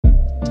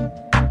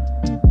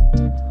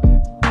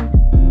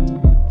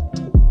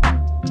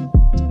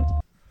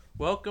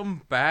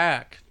Welcome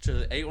back to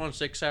the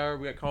 816 hour.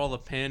 We got called the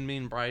Pan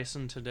Mean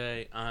Bryson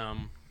today.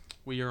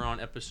 We are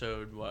on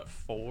episode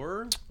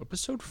 4?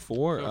 Episode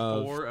 4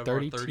 of our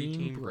 30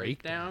 team breakdown.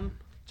 breakdown.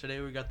 Today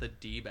we got the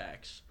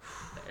D-backs,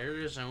 the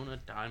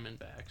Arizona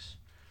Diamondbacks.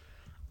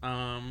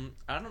 I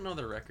don't know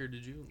the record.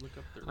 Did you look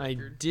up the record? I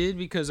did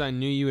because I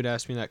knew you would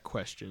ask me that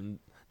question.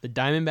 The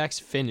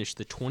Diamondbacks finished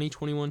the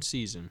 2021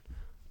 season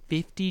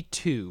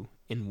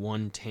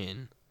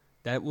 52-110.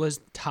 That was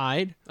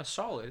tied. That's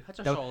solid. That's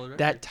a solid record.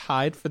 That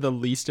tied for the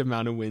least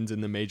amount of wins in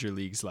the major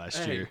leagues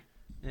last year.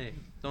 Hey,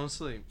 don't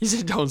sleep. He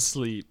said don't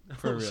sleep.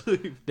 For real.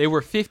 Sleep. They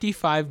were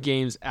 55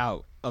 games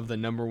out of the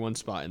number one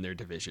spot in their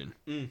division.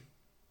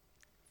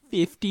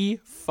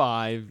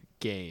 55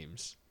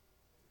 games.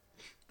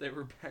 They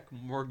were back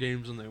more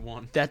games than they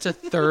won. That's a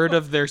third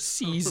of their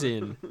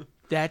season.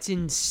 That's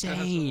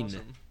insane. That's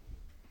awesome.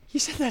 He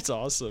said that's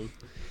awesome.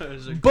 That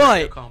is a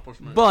great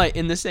accomplishment. But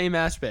in the same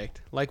aspect,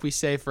 like we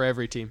say for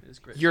every team,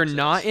 you're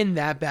not in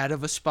that bad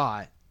of a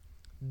spot.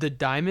 The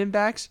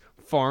Diamondbacks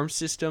farm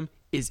system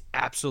is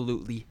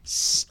absolutely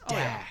stacked. Oh,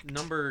 yeah.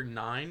 Number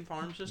 9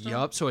 farm system?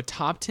 Yup, so a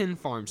top 10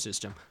 farm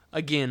system.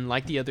 Again,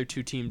 like the other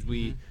two teams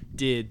we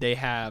did, they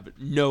have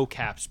no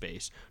cap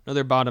space.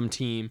 Another bottom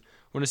team,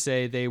 I want to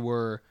say they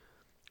were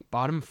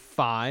bottom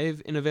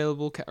 5 in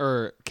available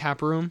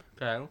cap room.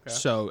 Okay.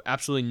 So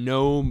absolutely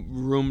no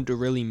room to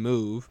really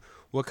move.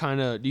 What kind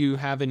of, do you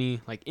have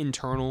any like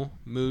internal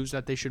moves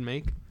that they should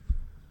make?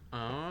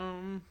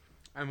 I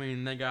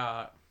mean, they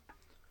got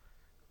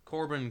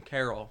Corbin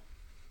Carroll.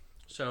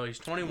 So he's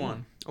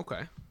 21.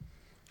 Okay.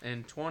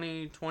 In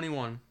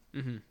 2021,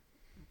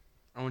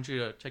 I want you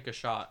to take a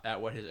shot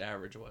at what his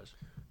average was.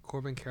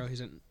 Corbin Carroll,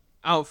 he's an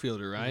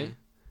outfielder, right?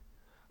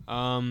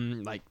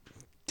 Like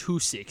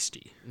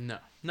 260. No,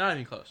 not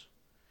even close.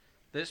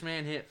 This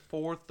man hit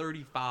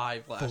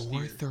 435 last year.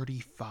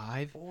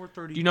 435?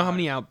 435. Do you know how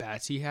many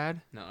at-bats he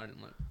had? No, I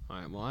didn't look. All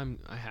right, well,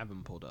 I have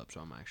him pulled up,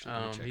 so I'm actually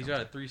going to check. He's got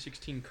a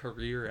 316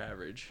 career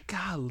average.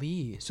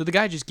 Golly. So the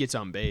guy just gets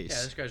on base.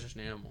 Yeah, this guy's just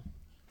an animal.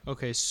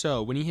 Okay,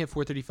 so when he hit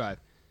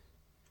 435,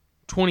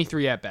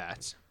 23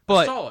 at-bats.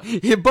 But,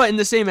 solid. But in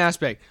the same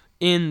aspect,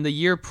 in the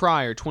year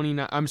prior,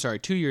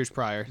 2 years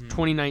prior,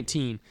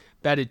 2019,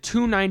 batted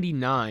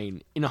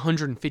 299 in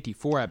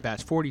 154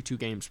 at-bats, 42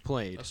 games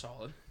played. That's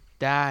solid.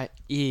 That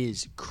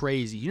is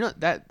crazy. You know,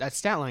 that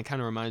stat line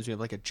kind of reminds me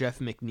of like a Jeff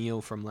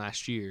McNeil from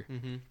last year.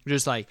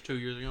 Just like 2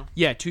 years ago?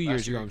 Yeah, 2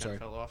 years ago, I'm sorry.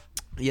 Fell off.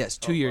 Yes,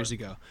 2 years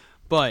ago.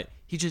 But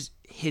he just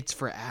hits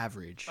for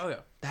average. Oh, yeah.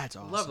 That's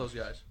awesome. Love those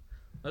guys.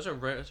 That's a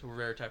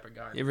rare type of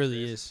guy. It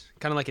really is.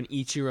 Kind of like an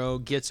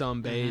Ichiro, gets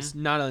on base,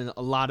 not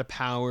a lot of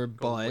power,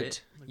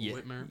 but a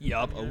Whitmer.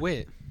 Yup, a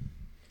wit.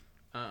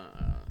 I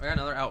got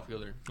another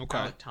outfielder. Okay.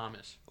 Alec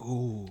Thomas.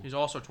 Ooh. He's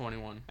also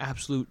 21.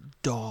 Absolute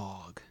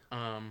dog.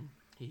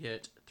 He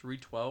hit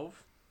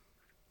 312.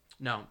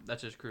 No,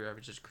 that's his career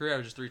average. His career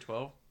average is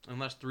 312.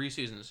 Unless 3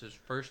 seasons. His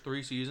first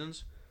 3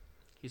 seasons,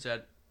 he's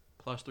had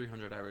plus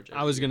 300 average.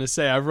 I was going to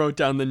say, I wrote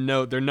down the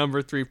note. Their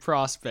number 3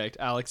 prospect,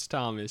 Alex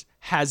Thomas,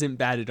 hasn't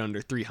batted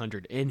under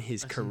 300 in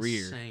his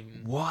career.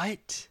 Insane.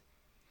 What?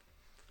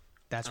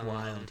 That's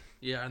wild.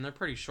 Yeah, and they're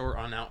pretty short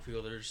on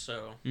outfielders,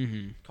 so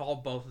call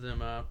both of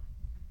them up.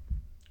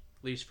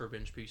 At least for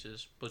bench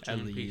pieces.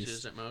 Platoon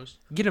pieces at most.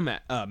 Get them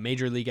at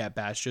major league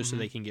at-bats just so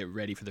they can get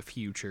ready for the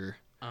future.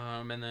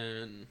 And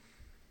then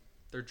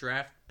their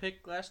draft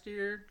pick last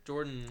year,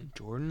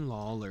 Jordan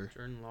Lawler.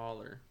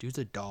 Dude's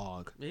a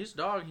dog. He's a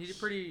dog. He's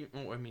pretty...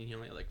 Well, I mean, he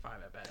only had like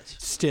 5 at-bats.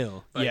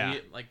 Still, but yeah. He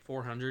hit like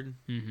 400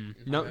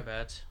 no,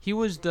 at-bats. He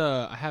was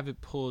I have it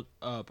pulled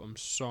up. I'm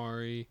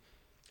sorry.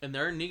 And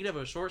they're in need of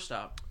a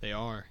shortstop. They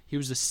are. He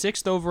was the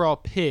 6th overall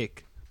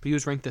pick, but he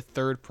was ranked the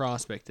 3rd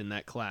prospect in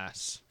that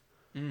class.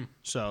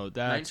 So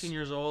that's 19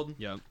 years old.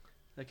 Yep.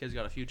 That kid's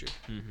got a future.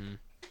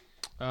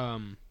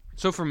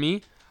 So for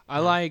me, I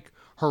like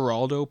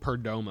Geraldo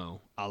Perdomo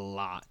a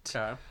lot.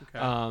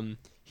 Okay.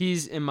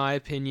 He's, in my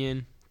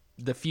opinion,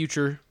 the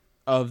future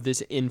of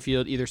this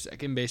infield, either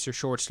second base or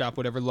shortstop,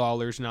 whatever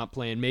Lawler's not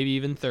playing, maybe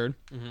even third.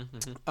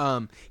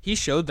 He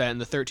showed that in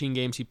the 13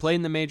 games he played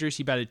in the majors.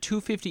 He batted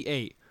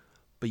 .258.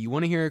 But you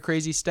want to hear a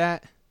crazy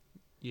stat?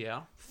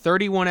 Yeah.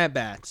 31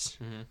 at-bats.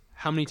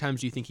 How many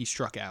times do you think he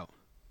struck out?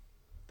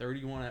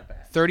 31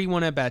 at-bats.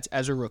 31 at-bats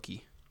as a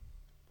rookie.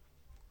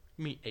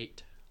 You mean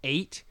 8?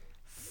 8?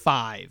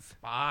 5.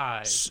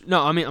 5.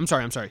 No, I'm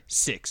sorry.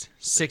 6.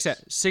 6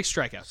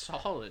 strikeouts.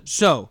 Solid.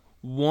 So,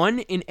 1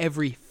 in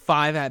every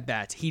 5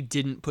 at-bats, he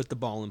didn't put the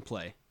ball in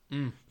play.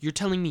 You're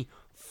telling me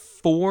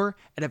 4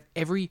 out of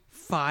every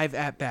 5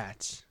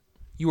 at-bats,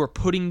 you are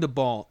putting the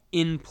ball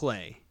in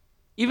play.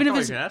 Even if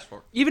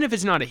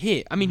it's not a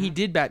hit. I mean, he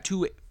did bat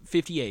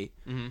 .258,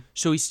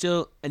 so he's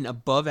still an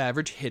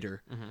above-average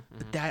hitter.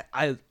 But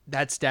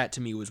that stat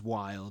to me was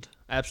wild.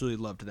 I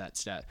absolutely loved that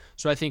stat.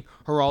 So I think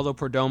Geraldo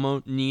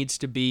Perdomo needs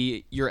to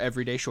be your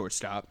everyday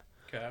shortstop.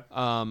 Okay.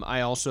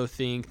 I also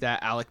think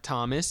that Alec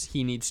Thomas,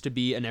 he needs to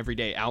be an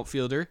everyday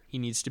outfielder. He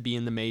needs to be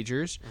in the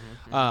majors.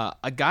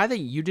 A guy that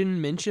you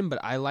didn't mention, but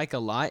I like a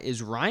lot,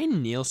 is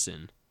Ryan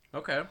Nielsen.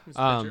 Okay. He's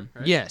a pitcher,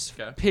 right? Yes,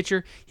 Okay.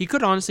 pitcher. He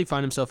could honestly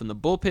find himself in the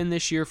bullpen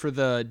this year for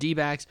the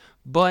D-backs,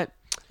 but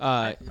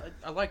I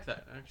like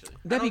that, actually.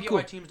 That'd I don't be get cool.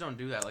 why teams don't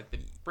do that. Like, they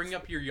bring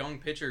up your young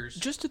pitchers.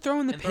 just to throw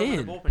in the and throw 'em in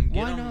pen. the bullpen.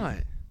 Why not?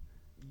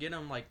 Get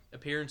them, like,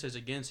 appearances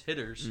against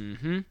hitters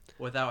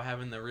without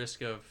having the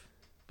risk of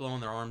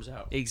blowing their arms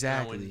out.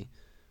 Exactly.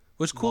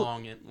 What's cool?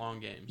 Long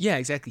games. Yeah,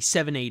 exactly.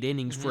 7-8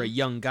 innings for a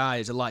young guy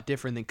is a lot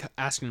different than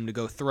asking him to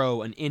go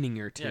throw an inning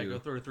or two. Yeah, go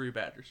throw 3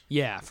 batters.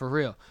 Yeah, for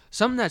real.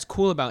 Something that's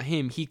cool about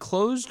him, he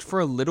closed for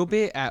a little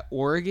bit at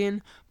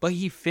Oregon, but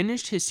he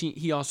finished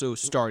he also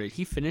started.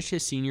 He finished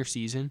his senior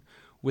season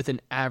with an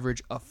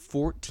average of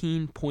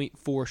 14.4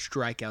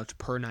 strikeouts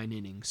per 9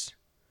 innings.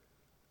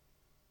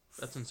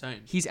 That's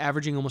insane. He's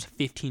averaging almost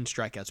 15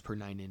 strikeouts per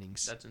 9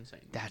 innings. That's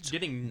insane. That's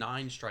getting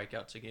 9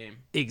 strikeouts a game.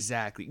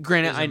 Exactly.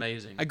 Granted, is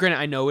amazing. Granted,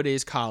 I know it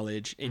is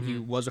college, and he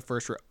was a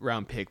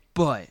first-round pick,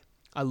 but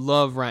I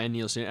love Ryan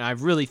Nielsen, and I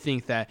really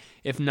think that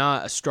if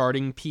not a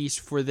starting piece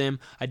for them,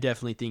 I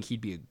definitely think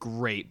he'd be a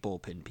great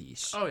bullpen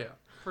piece. Oh, yeah,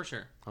 for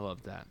sure. I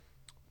love that.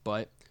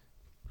 But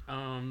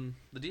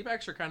the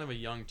D-backs are kind of a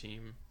young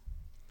team.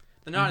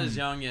 They're not as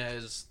young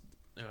as,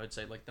 I'd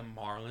say, like the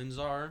Marlins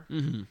are.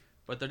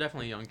 But they're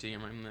definitely a young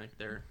team. I mean, like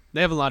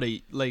they have a lot of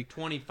like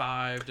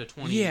 25 to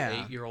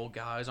 28-year-old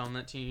guys on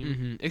that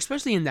team.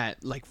 Especially in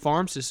that like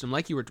farm system,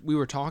 like we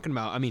were talking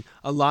about. I mean,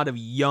 a lot of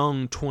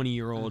young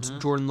 20-year-olds.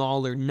 Jordan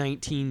Lawler,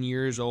 19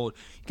 years old.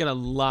 You got a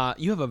lot.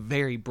 You have a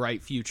very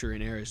bright future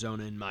in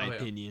Arizona, in my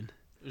opinion.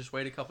 Just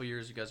wait a couple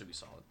years, you guys will be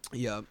solid.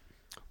 Yep.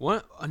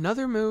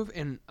 Another move,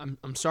 and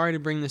I'm sorry to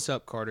bring this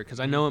up, Carter, because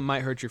I know it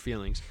might hurt your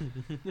feelings.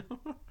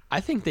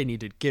 I think they need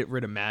to get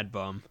rid of Mad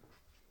Bum.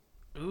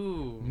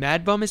 Ooh.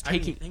 Mad Bum is I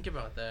taking. didn't think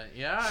about that.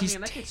 Yeah, I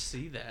mean, I could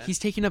see that. He's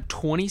taking up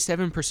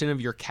 27% of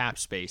your cap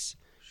space.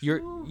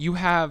 You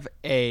have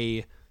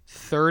a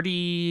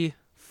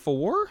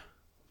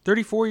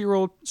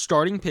 34-year-old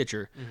starting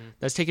pitcher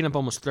that's taking up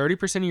almost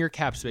 30% of your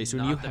cap space.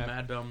 When Not you the have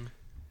Mad Bum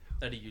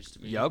that he used to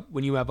be. Yep.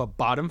 When you have a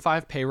bottom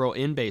 5 payroll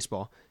in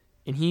baseball,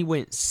 and he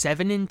went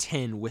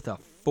 7-10 with a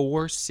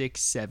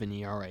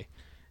 4.67 ERA.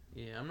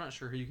 Yeah, I'm not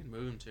sure who you can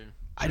move him to.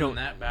 I don't.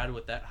 That bad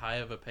with that high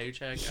of a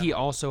paycheck. He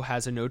also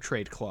has a no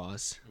trade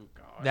clause. Oh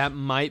gosh. That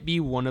might be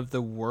one of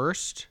the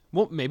worst.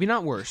 Well, maybe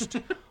not worst.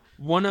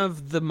 One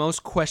of the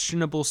most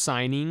questionable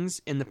signings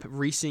in the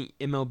recent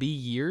MLB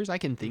years I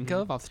can think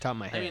of off the top of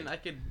my head. I mean, I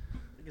can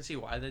see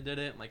why they did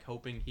it, like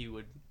hoping he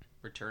would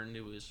return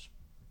to his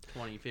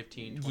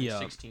 2015,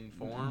 2016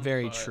 form.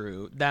 Very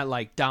true. That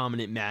like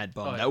dominant Mad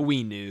Bum that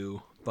we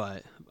knew.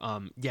 But,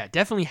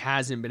 definitely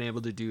hasn't been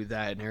able to do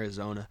that in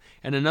Arizona.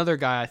 And another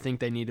guy I think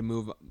they need to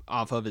move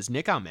off of is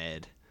Nick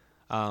Ahmed.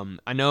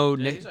 I know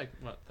Nick... He's like,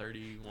 what,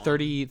 31?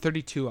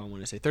 32, I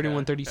want to say.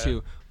 31, 32.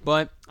 Okay.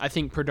 But I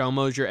think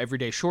Perdomo's your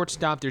everyday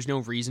shortstop. There's no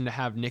reason to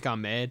have Nick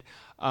Ahmed.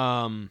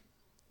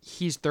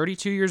 He's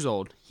 32 years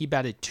old. He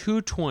batted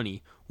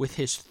 .220 with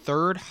his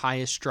 3rd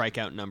highest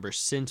strikeout number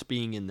since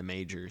being in the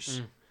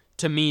majors.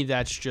 To me,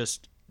 that's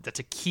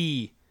a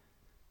key...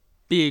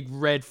 big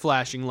red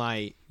flashing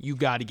light. You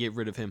got to get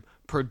rid of him.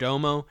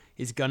 Perdomo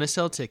is gonna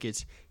sell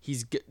tickets.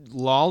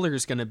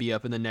 Lawler's gonna be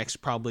up in the next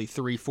probably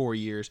 3-4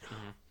 years.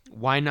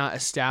 Why not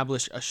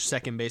establish a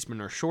second baseman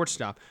or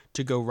shortstop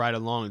to go right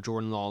along with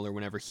Jordan Lawler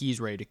whenever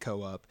he's ready to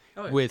go up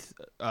with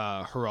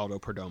Geraldo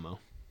Perdomo?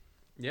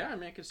 Yeah, I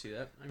mean, I could see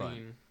that. I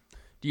mean,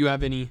 do you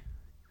have any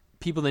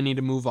people they need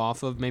to move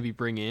off of? Maybe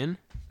bring in.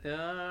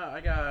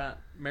 I got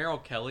Merrill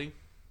Kelly.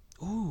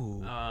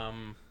 Ooh. I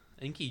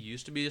think he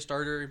used to be a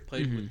starter. He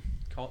played with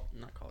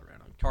not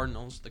Colorado,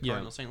 Cardinals,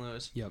 Cardinals, St.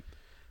 Louis. Yep.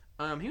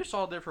 He was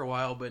solid there for a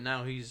while, but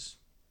now he's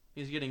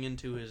getting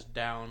into his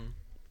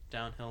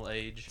downhill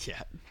age.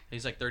 Yeah.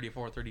 He's like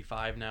 34,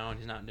 35 now, and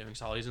he's not doing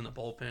solid. He's in the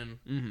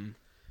bullpen.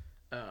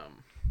 I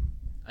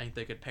think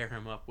they could pair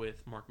him up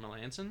with Mark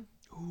Melancon.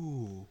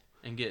 Ooh.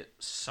 And get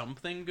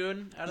something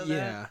good out of that.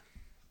 Yeah.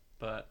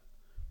 But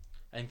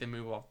I think they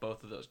move off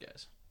both of those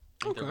guys.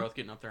 I think they're both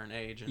getting up there in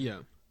age.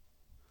 And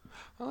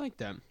I like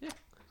that. Yeah.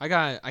 I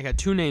got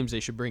 2 names they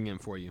should bring in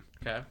for you.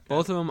 Okay.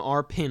 Both of them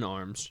are pin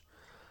arms.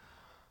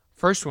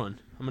 First one,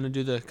 I'm going to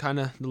do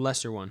the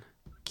lesser one.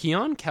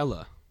 Keon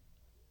Kela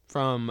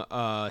from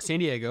San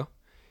Diego.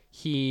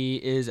 He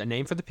is a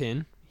name for the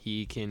pin.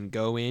 He can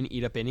go in,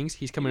 eat up innings.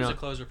 He was a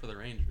closer for the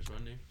Rangers,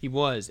 wasn't he? He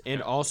was,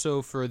 and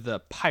also for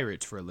the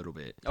Pirates for a little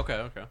bit.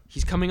 Okay.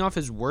 He's coming off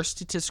his worst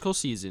statistical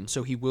season,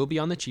 so he will be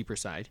on the cheaper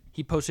side.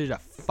 He posted a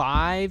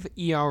 5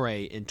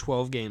 ERA in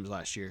 12 games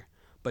last year.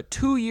 But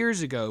 2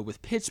 years ago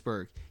with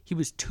Pittsburgh, he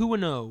was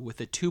 2-0 with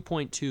a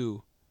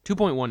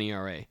 2.1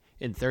 ERA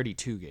in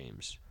 32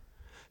 games.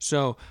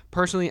 So,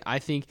 personally, I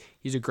think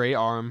he's a great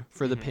arm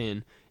for the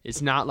pin.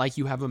 It's not like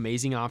you have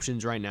amazing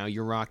options right now.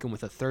 You're rocking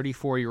with a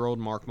 34-year-old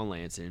Mark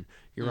Melancon.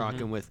 You're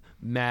rocking with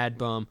Mad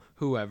Bum,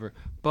 whoever.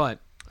 But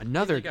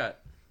another... They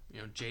got,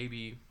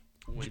 JB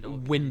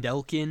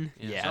Wendelken.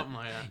 Yeah. Something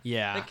like that.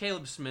 Yeah. Like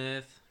Caleb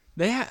Smith.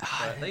 They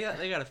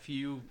got a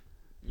few...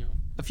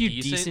 a few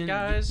decent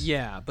guys.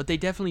 Yeah, but they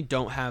definitely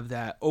don't have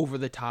that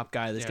over-the-top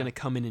guy that's going to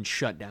come in and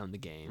shut down the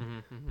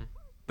game.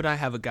 But I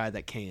have a guy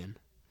that can.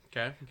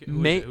 Okay.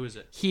 Who is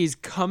it? He's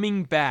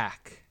coming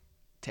back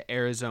to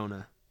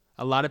Arizona.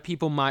 A lot of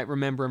people might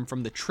remember him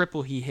from the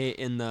triple he hit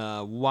in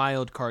the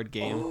wild card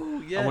game.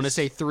 Oh, yes. I want to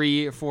say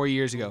 3 or 4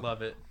 years ago.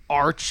 Love it.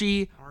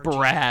 Archie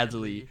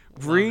Bradley.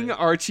 Bring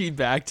Archie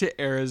back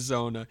to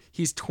Arizona.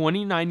 He's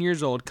 29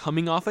 years old,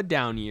 coming off a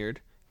down year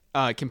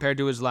compared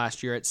to his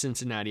last year at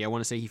Cincinnati. I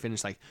want to say he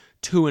finished like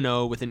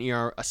 2-0 with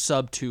a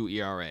sub-2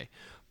 ERA.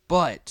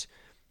 But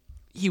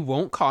he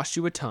won't cost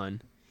you a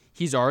ton.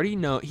 He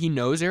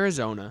knows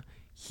Arizona.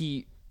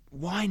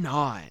 Why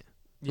not?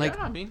 Like,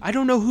 yeah, I mean, I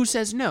don't know who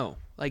says no.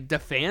 Like, the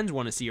fans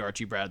want to see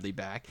Archie Bradley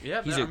back.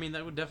 Yeah,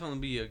 that would definitely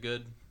be a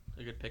good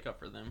pickup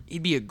for them.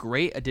 He'd be a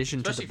great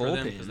addition to the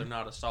bullpen because they're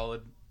not a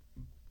solid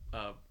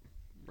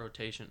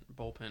rotation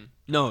bullpen.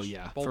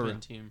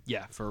 Bullpen team.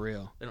 Yeah, for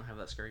real. They don't have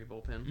that scary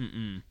bullpen.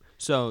 Mm-mm.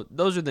 So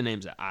those are the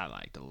names that I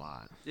liked a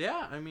lot.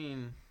 Yeah, I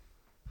mean,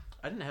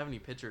 I didn't have any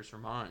pitchers for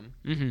mine.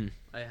 Mm-hmm.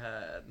 I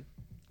had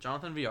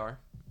Jonathan VR.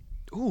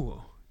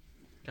 Ooh.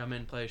 Come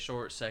in, play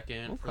short,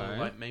 second.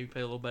 Okay. Maybe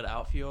play a little bit of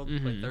outfield.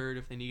 Play third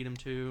if they need him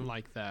to.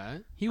 Like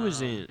that. He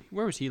was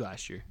where was he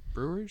last year?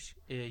 Brewers?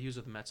 Yeah, he was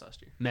with the Mets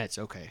last year. Mets,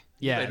 okay.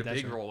 He played a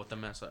big role with the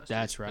Mets last year.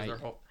 That's right.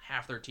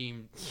 Half their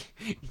team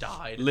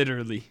died.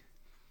 Literally.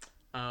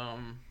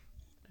 And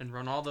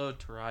Ronaldo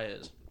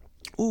Torres.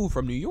 Ooh,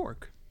 from New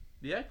York.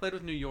 Yeah, he played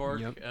with New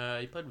York. Yep.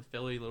 He played with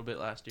Philly a little bit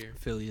last year.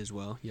 Philly as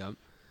well, yep.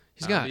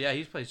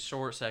 He's played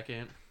short,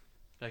 second.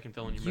 I can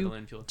fill in your middle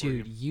infield for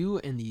you. Dude, you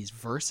and these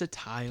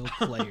versatile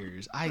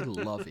players. I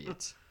love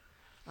it.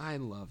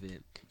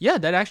 Yeah,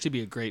 that'd actually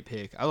be a great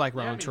pick. I like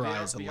Ronald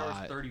Torres a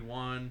lot. VR's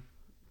 31.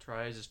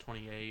 Torres is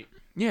 28.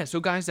 Yeah,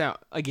 so guys that,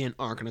 again,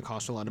 aren't going to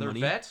cost a lot of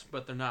money. They're vets,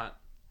 but they're not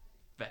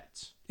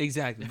vets.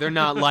 Exactly. They're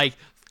not like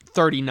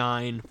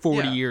 39,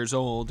 40 years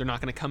old. They're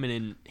not going to come in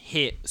and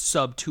hit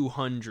sub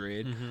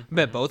 200. I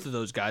bet both of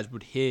those guys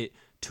would hit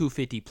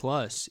 250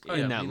 plus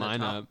in that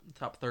lineup.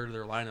 Top third of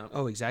their lineup.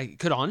 Oh, exactly.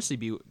 Could honestly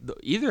be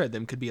either of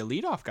them could be a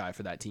leadoff guy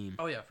for that team.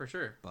 Oh yeah, for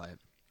sure. But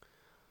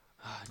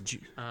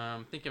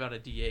think about a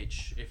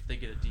DH if they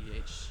get a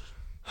DH.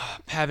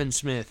 Pavin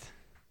Smith.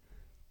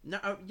 No,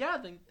 yeah,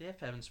 they have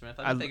Pavin Smith.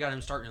 I think they got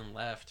him starting in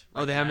left.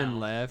 They have him in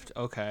left.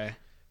 Okay.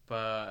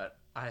 But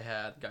I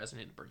had guys I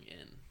need to bring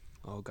in.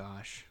 Oh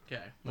gosh.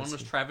 Okay. One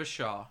was Travis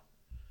Shaw.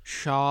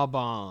 Shaw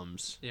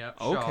bombs. Yeah.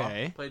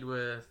 Okay. Shaw played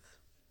with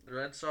the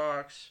Red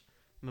Sox.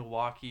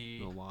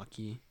 Milwaukee.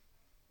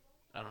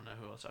 I don't know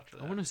who else after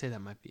that. I want to say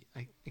that might be.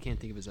 I can't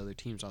think of his other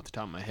teams off the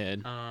top of my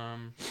head.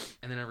 And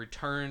then I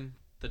returned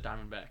the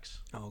Diamondbacks.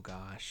 Oh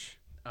gosh.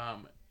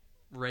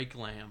 Rake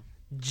Lamb.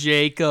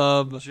 Jake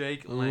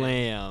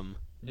Lamb.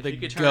 If you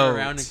could turn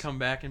around and come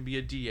back and be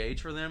a DH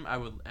for them, I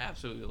would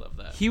absolutely love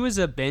that. He was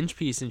a bench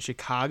piece in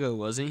Chicago,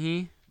 wasn't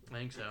he? I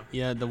think so.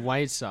 Yeah, the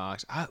White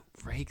Sox.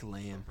 Rake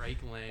Lamb.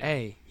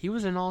 Hey, he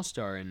was an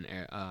all-star in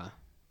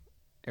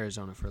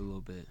Arizona for a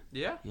little bit.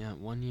 Yeah? Yeah,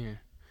 1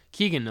 year.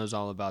 Keegan knows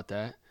all about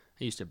that.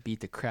 I used to beat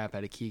the crap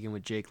out of Keegan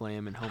with Jake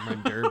Lamb and home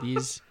run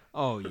derbies.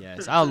 Oh,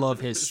 yes. I love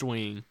his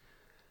swing.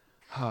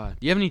 Do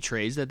you have any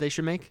trades that they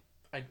should make?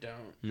 I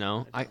don't.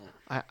 No?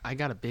 I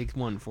got a big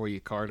one for you,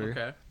 Carter.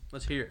 Okay.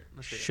 Let's hear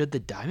it. Should the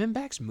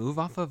Diamondbacks move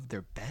off of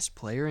their best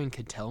player in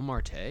Ketel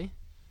Marte?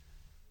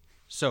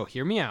 So,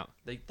 hear me out.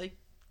 They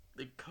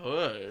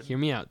could. Hear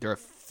me out. They're a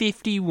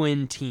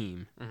 50-win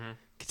team. Mm-hmm.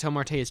 Ketel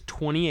Marte is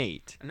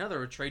 28. I know there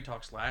were trade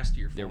talks last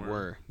year for him. There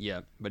were,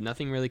 yeah. But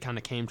nothing really kind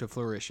of came to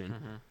fruition.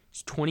 Mm-hmm.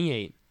 He's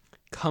 28,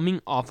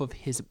 coming off of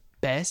his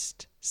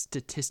best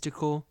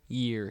statistical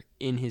year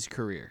in his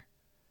career.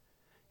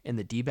 And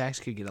the D-backs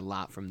could get a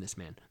lot from this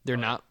man. They're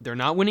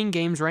not winning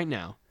games right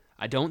now.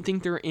 I don't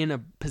think they're in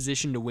a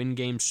position to win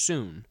games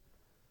soon.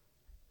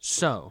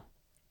 So,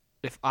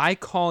 if I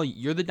call you,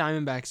 you're the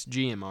Diamondbacks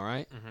GM, all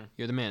right? Mm-hmm.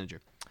 You're the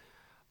manager.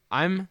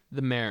 I'm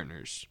the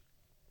Mariners.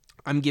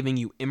 I'm giving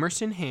you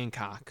Emerson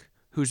Hancock,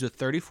 who's the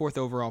 34th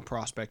overall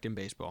prospect in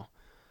baseball.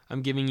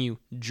 I'm giving you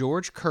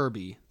George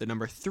Kirby, the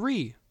number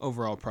 3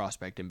 overall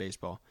prospect in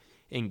baseball,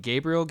 and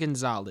Gabriel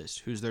Gonzalez,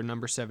 who's their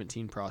number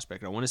 17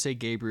 prospect. I want to say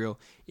Gabriel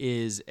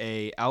is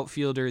a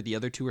outfielder. The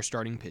other 2 are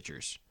starting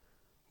pitchers.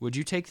 Would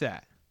you take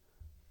that?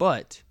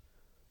 But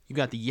you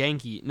got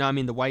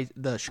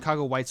the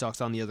Chicago White Sox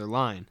on the other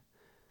line.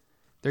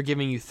 They're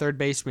giving you third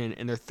baseman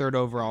and their 3rd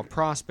overall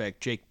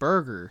prospect, Jake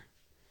Berger.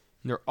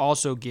 And they're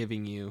also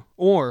giving you,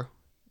 or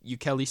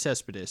Kelly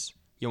Cespedes,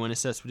 Yoenis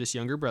Cespedes'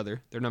 younger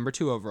brother, their number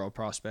 2 overall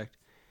prospect,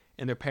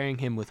 and they're pairing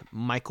him with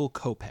Michael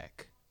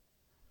Kopech.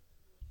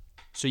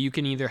 So you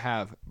can either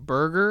have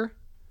Berger,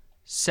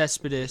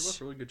 Cespedes.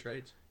 Those are really good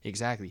trades.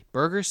 Exactly.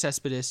 Berger,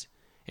 Cespedes,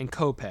 and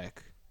Kopech.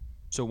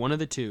 So one of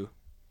the 2,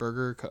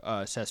 Berger,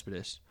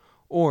 Cespedes.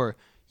 Or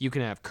you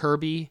can have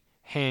Kirby,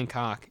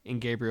 Hancock,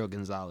 and Gabriel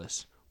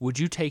Gonzalez. Would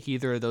you take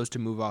either of those to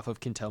move off of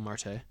Ketel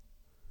Marte?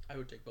 I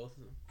would take both of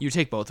them. You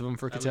take both of them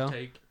for Ketel?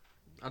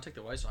 I'll take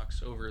the White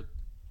Sox over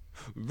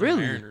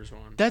really? the Mariners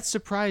one. That's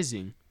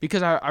surprising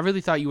because I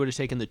really thought you would have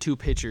taken the 2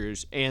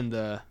 pitchers and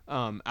the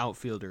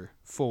outfielder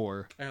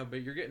for. I know,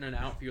 but you're getting an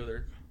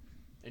outfielder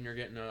and you're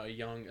getting a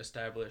young,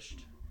 established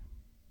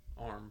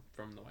arm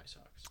from the White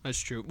Sox. That's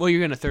true. Well, you're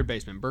going to third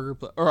baseman.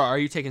 Or are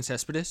you taking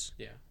Cespedes?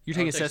 Yeah. You're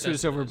taking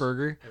Cespedes over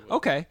Berger?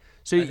 Okay.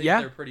 So, I think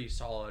they're pretty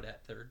solid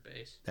at third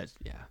base.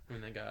 Yeah. I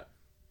mean, they got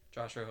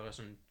Josh Rojas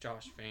and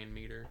Josh Van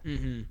Meter.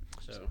 Mm-hmm.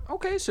 So.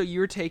 Okay, so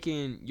you're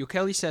taking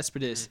Yoeli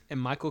Cespedes and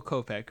Michael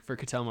Kopech for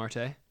Ketel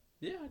Marte?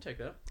 Yeah, I'd take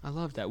that. I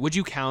love that. Would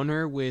you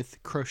counter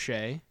with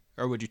Crochet,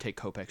 or would you take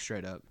Kopech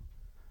straight up?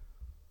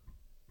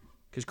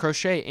 Because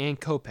Crochet and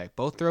Kopech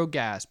both throw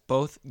gas,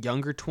 both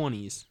younger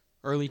 20s,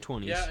 early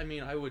 20s. Yeah, I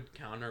mean, I would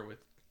counter with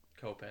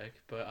Kopech,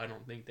 but I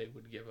don't think they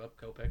would give up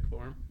Kopech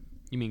for him.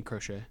 You mean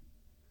Crochet?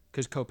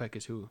 Because Kopech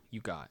is who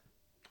you got.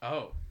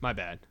 Oh. My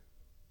bad.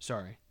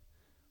 Sorry.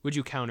 Would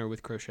you counter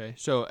with Crochet?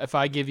 So if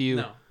I give you...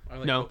 No, I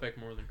like Kopech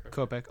more than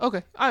Crochet. Kopech.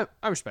 Okay, I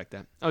respect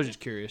that. I was just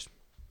curious.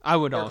 I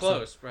would They're also...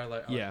 close, but I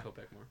like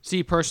Kopech more.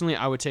 See, personally,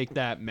 I would take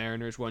that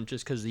Mariners one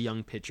just because the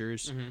young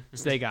pitchers. Mm-hmm.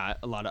 So they got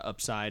a lot of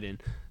upside.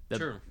 And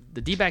True.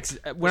 The D-backs...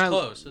 It's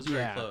close. It's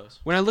very close.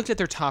 When I looked at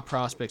their top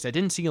prospects, I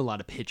didn't see a lot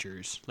of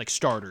pitchers, like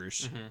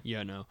starters,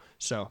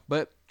 So,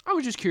 but I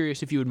was just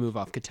curious if you would move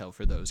off Ketel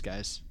for those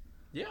guys.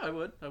 Yeah, I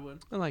would.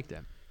 I like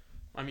that.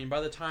 I mean,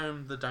 by the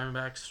time the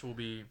Diamondbacks will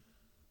be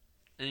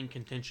in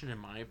contention, in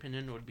my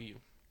opinion, it would be,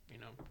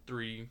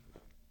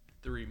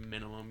 3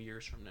 minimum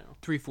years from now.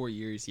 3-4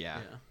 years, yeah.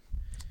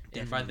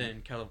 And by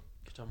then, Ketel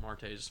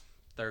Marte's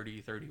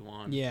 30,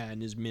 31. Yeah, in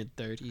his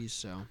mid-30s,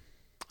 so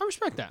I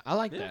respect that. I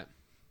like that.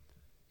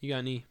 You got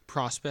any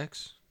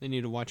prospects they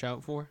need to watch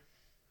out for?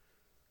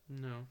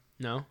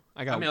 No?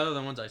 Other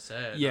than ones I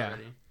said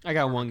already. I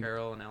got one.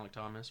 Carroll and Alec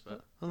Thomas,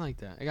 but I like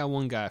that. I got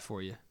one guy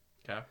for you.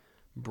 Okay.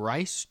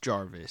 Bryce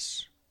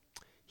Jarvis.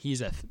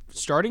 He's a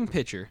starting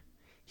pitcher.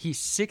 He's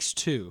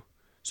 6'2".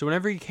 So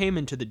whenever he came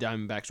into the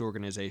Diamondbacks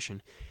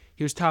organization,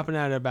 he was topping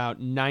out at about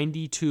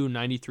 92,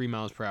 93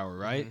 miles per hour,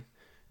 right?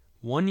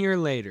 Mm-hmm. 1 year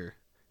later,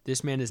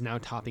 this man is now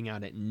topping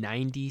out at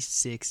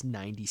 96,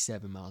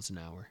 97 miles an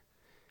hour.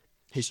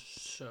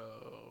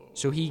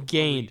 So he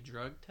gained. Are we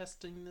drug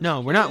testing this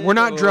No, we're not. We're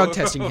not drug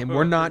testing him.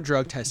 We're not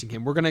drug testing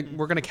him. We're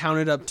gonna count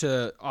it up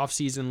to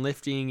off-season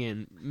lifting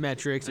and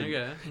metrics. And,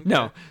 okay.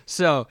 No.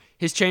 So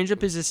his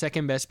changeup is his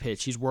second best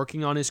pitch. He's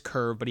working on his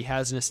curve, but he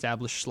has an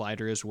established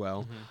slider as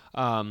well.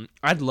 Mm-hmm.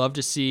 I'd love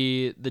to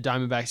see the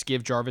Diamondbacks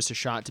give Jarvis a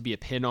shot to be a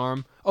pin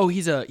arm. Oh,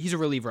 he's a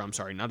reliever. I'm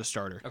sorry, not a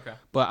starter. Okay.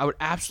 But I would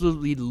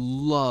absolutely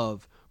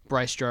love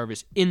Bryce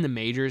Jarvis in the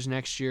majors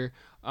next year.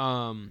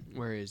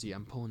 Where is he?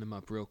 I'm pulling him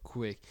up real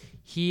quick.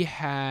 He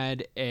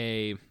went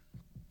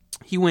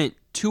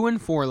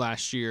 2-4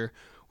 last year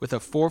with a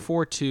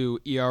 4.42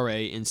 ERA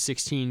in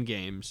 16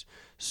 games.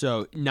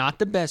 So not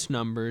the best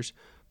numbers,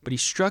 but he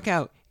struck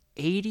out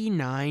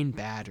 89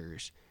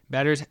 batters.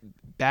 Batters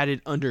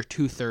batted under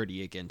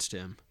 230 against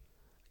him.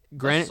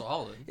 That's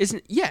solid.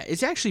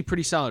 It's actually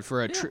pretty solid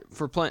for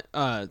throwing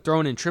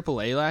in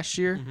AAA last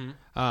year. Mm-hmm.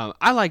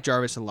 I like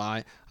Jarvis a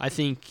lot. I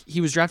think he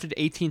was drafted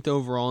 18th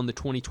overall in the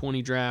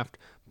 2020 draft,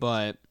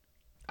 but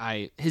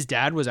his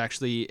dad was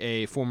actually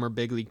a former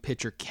big league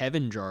pitcher,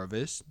 Kevin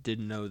Jarvis.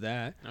 Didn't know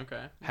that.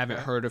 Okay. Haven't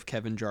heard of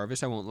Kevin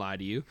Jarvis. I won't lie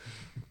to you,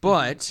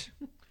 but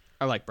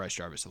I like Bryce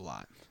Jarvis a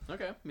lot.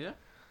 Okay. Yeah,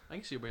 I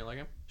can see where you like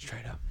him.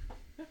 Straight up.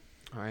 Yeah.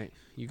 All right,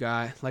 you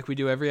got, like we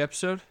do every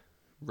episode,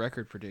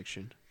 record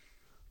prediction.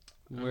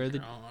 What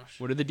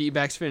are the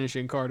D-backs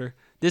finishing, Carter?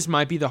 This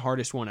might be the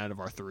hardest one out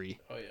of our three.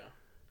 Oh, yeah.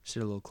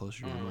 Sit a little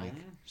closer to the mic.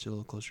 Sit a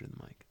little closer to the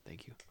mic.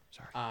 Thank you.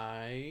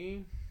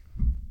 Sorry.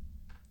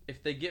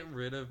 If they get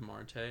rid of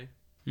Marte, I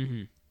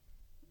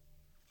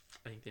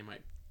think they might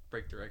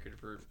break the record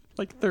for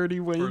like 30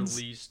 wins.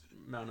 For least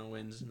amount of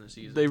wins in the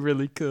season. They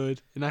really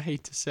could, and I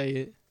hate to say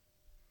it.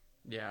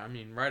 Yeah, I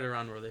mean, right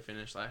around where they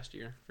finished last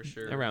year, for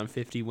sure. Around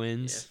 50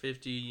 wins? Yeah,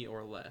 50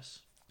 or less.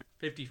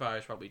 55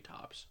 is probably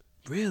tops.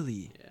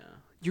 Really? Yeah.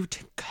 You're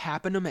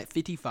capping them at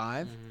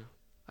 55? Mm-hmm.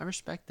 I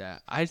respect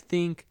that. I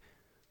think,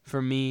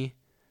 for me...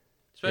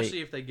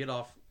 Especially if they get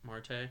off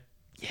Marte. Yeah.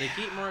 If they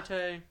keep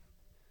Marte,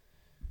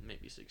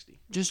 maybe 60.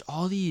 Just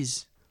all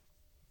these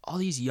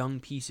young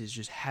pieces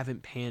just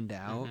haven't panned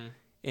out. Mm-hmm.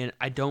 And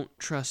I don't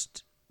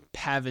trust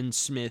Pavin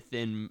Smith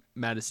and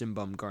Madison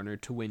Bumgarner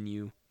to win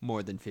you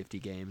more than 50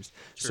 games.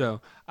 Sure.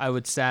 So I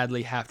would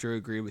sadly have to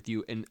agree with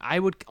you. And I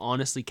would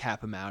honestly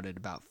cap them out at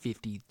about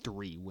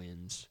 53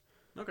 wins.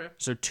 Okay.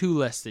 So 2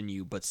 less than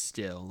you, but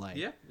still,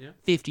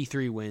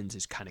 53 wins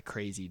is kind of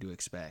crazy to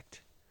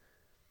expect.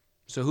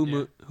 So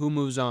who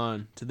moves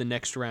on to the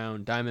next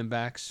round,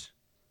 Diamondbacks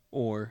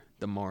or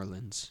the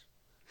Marlins?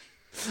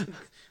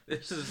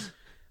 This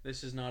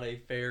is not a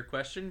fair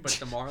question, but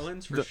the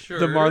Marlins for sure.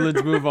 The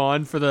Marlins move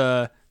on for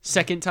the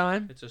second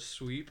time. It's a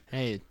sweep.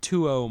 Hey,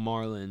 2-0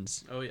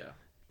 Marlins. Oh yeah.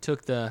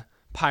 Took the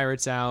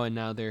Pirates out, and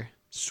now they're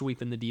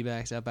sweeping the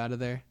D-backs up out of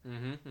there.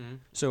 Mm-hmm.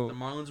 So the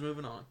Marlins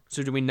moving on.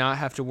 So do we not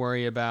have to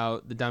worry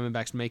about the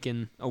Diamondbacks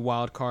making a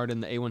wild card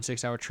in the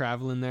A16 hour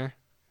travel in there?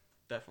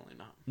 definitely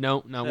not. No,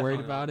 not Definitely worried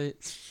not. about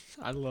it.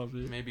 I love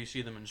it. Maybe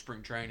see them in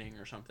spring training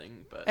or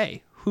something. But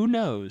Hey, who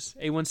knows?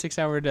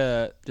 816 hour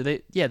to do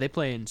they? Yeah, they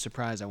play in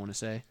Surprise. I want to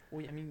say.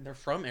 well, I mean, they're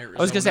from Arizona.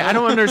 I was gonna say I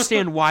don't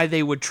understand why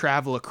they would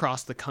travel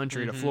across the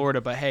country to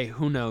Florida, but hey,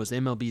 who knows? The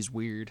MLB's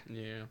weird.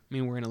 Yeah, I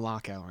mean, we're in a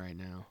lockout right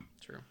now.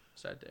 true.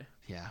 Sad day.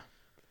 Yeah.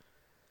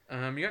 You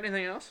got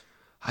anything else?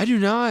 I do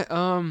not.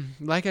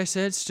 Like I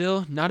said,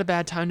 still not a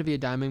bad time to be a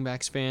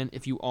Diamondbacks fan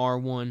if you are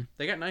one.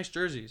 They got nice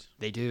jerseys.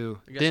 They do.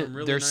 They got some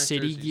really their nice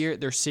city jerseys. gear,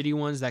 their city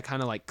ones, that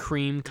kind of like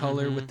cream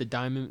color with the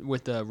diamond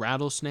with the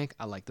rattlesnake.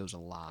 I like those a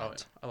lot. Oh,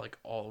 yeah. I like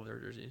all of their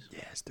jerseys.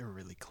 Yes, they're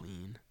really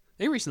clean.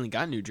 They recently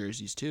got new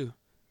jerseys too.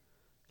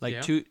 Like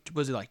Yeah?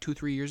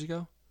 2-3 years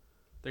ago?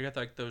 They got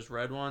like those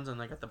red ones and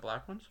they got the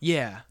black ones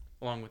Yeah.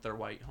 along with their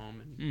white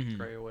home and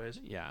gray aways.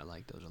 Yeah, I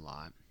like those a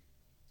lot.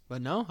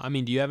 But no, I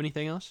mean, do you have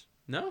anything else?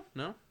 No.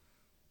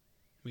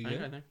 We I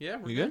good? think, yeah,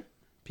 we're We good. good?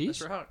 Peace. That's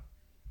for hot.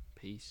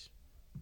 Peace.